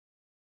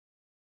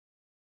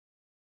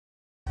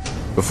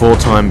Before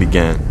time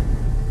began,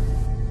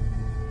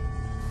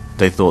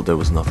 they thought there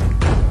was nothing.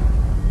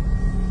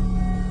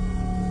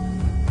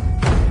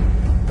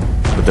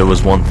 But there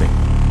was one thing.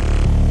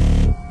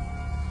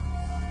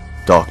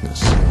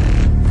 Darkness.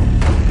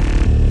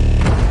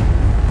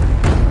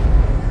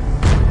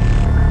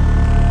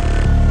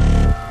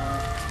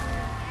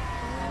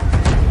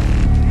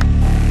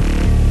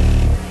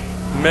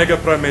 Mega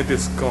Primate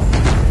is gone.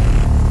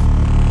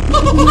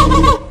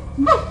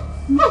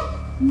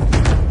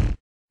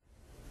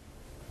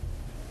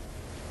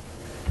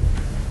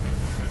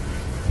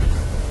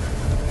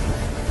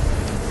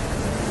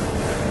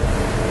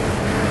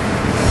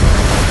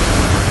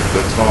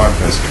 The time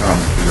has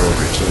come for your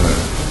return.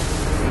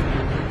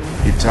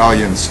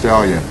 Italian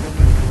Stallion,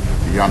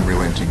 the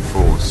unrelenting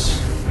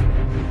force.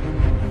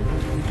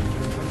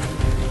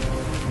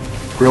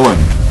 Krillin,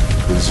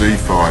 the Z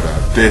fighter,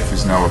 death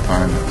is no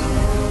opponent.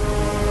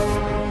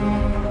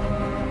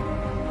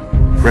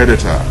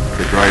 Predator,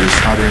 the greatest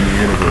hunter in the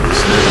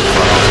universe, never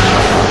fails in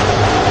battle.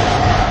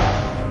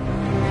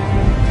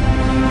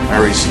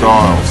 Harry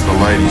Styles, the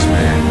ladies'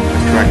 man,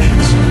 attraction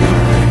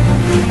supreme.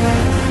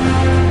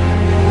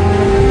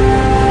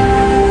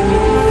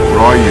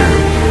 Ryu,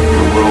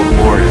 the world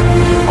warrior,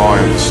 eye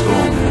of the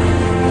storm.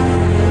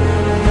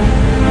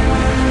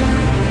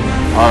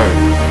 Oh,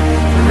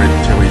 the red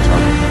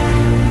Teletubby.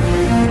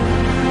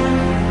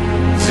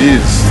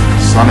 ZYZZ,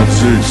 son of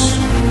Zeus,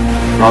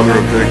 brother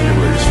of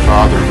Hercules,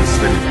 father of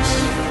aesthetics.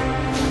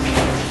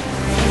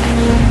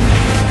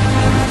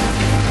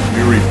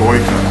 YURI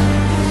BOYKA,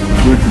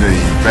 good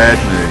knee, bad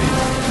knee,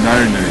 no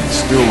knee,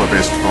 still the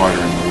best fighter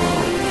in the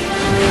world.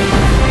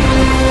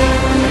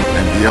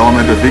 And the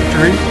element of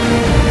victory?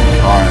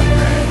 Iron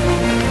Man.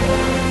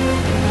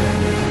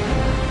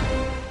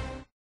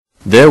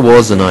 There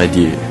was an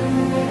idea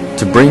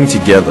to bring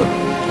together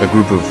a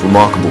group of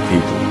remarkable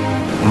people.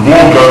 We've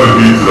all gathered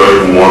here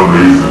today for one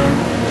reason,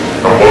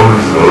 and one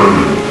reason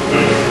only.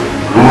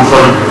 It will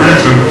take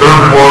each and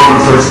every one of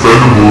the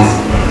Techspendables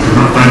to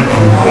defeat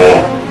King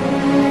Kong.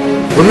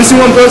 We're missing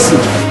one person.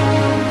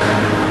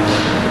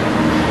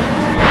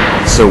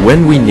 So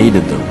when we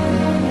needed them,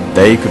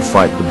 they could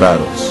fight the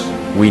battles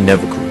we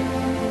never could.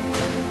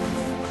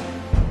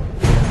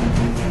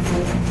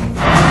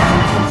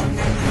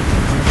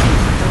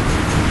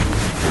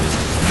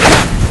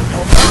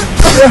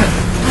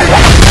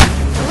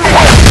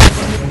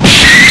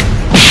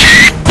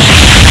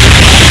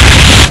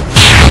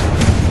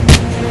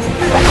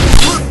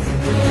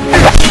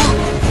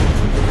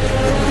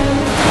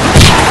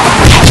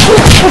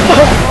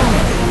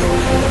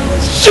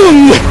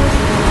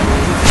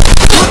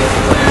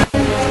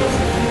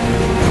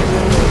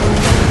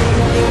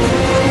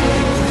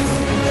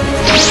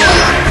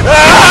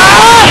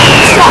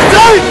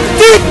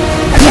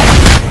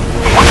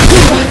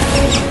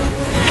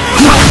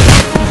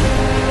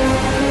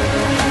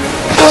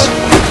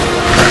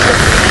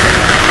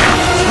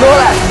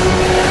 SNORLAX,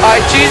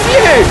 I choose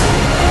you!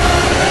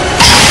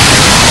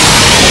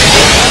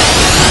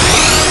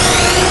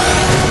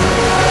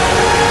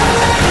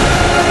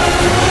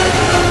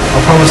 I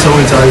promise I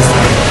won't die this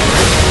time.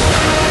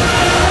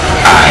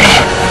 I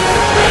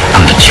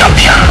am the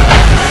champion.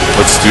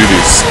 Let's do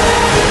this.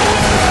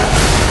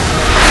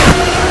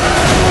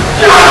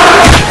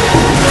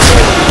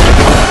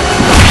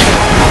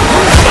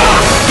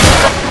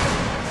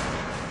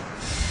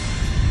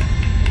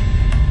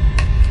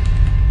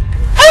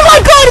 Oh my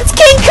god, it's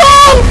King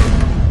Kong!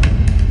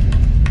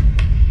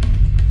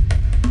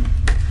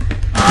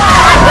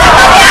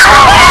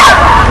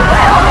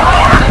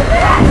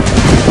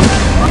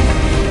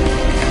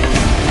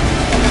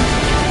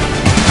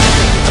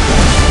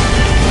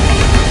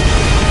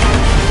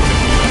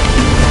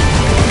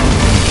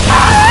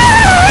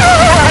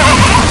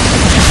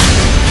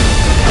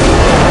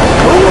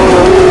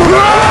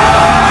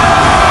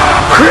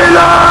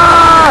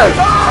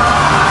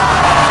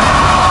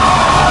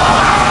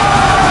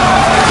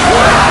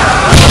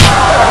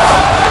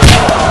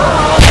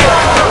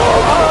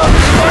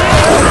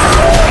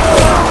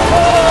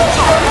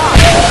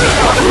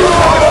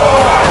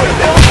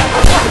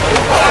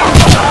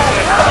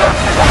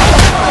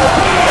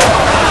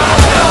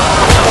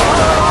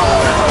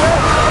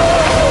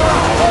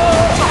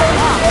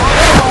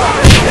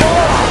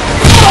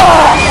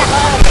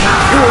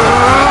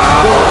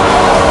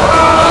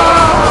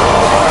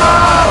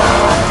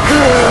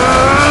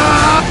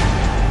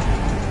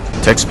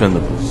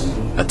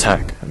 Techspendables,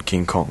 attack on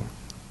King Kong.